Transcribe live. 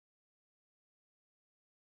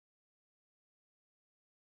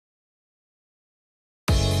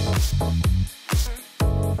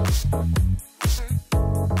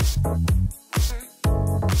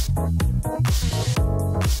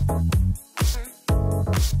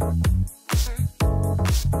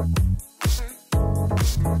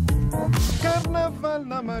Carnaval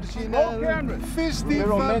na marginal,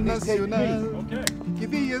 festival nacional, que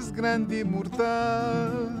dias grande e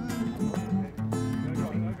mortal.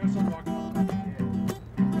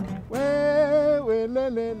 Ué, lê,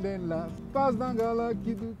 lê, lê, lá, paz na gala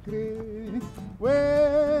aqui do crê.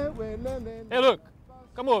 Ué, lê, lê. Hey, look,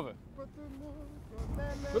 come over.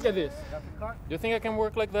 Look at this. Do you think I can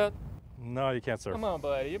work like that? No, you can't, sir. Come on,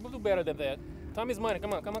 buddy, you will do better than that. Time is money,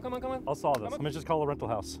 come on, come on, come on, come on. I'll solve this. Let me just call the rental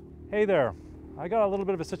house. Hey there, I got a little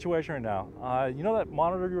bit of a situation right now. You know that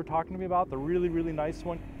monitor you were talking to me about, the really, really nice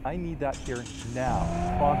one? I need that here now,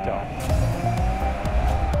 pronto.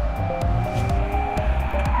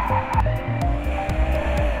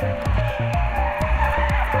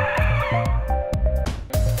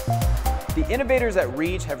 The innovators at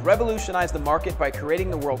Ruige have revolutionized the market by creating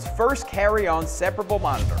the world's first carry-on separable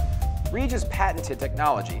monitor. Ruige's patented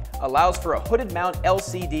technology allows for a hooded mount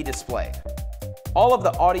LCD display. All of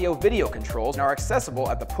the audio-video controls are accessible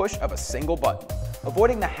at the push of a single button,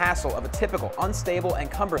 avoiding the hassle of a typical unstable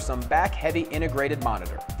and cumbersome back-heavy integrated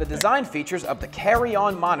monitor. The design features of the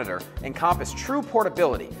Carry-On monitor encompass true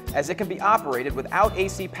portability, as it can be operated without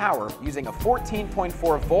AC power using a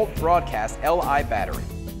 14.4-volt broadcast Li battery.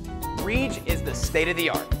 Ruige is the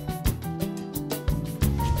state-of-the-art.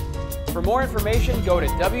 For more information, go to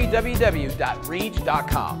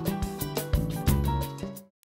www.ruige.com.